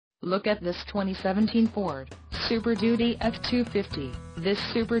Look at this 2017 Ford Super Duty F-250. This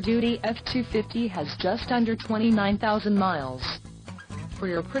Super Duty F-250 has just under 29,000 miles. For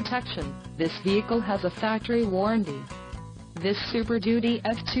your protection, this vehicle has a factory warranty. This Super Duty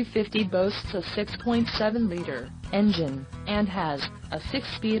F-250 boasts a 6.7-liter engine, and has a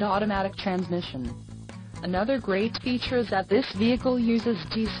 6-speed automatic transmission. Another great feature is that this vehicle uses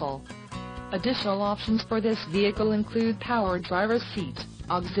diesel. Additional options for this vehicle include power driver's seat,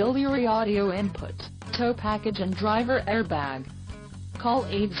 auxiliary audio input, tow package and driver airbag. Call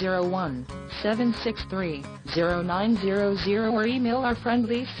 801-763-0900 or email our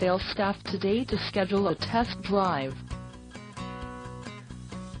friendly sales staff today to schedule a test drive.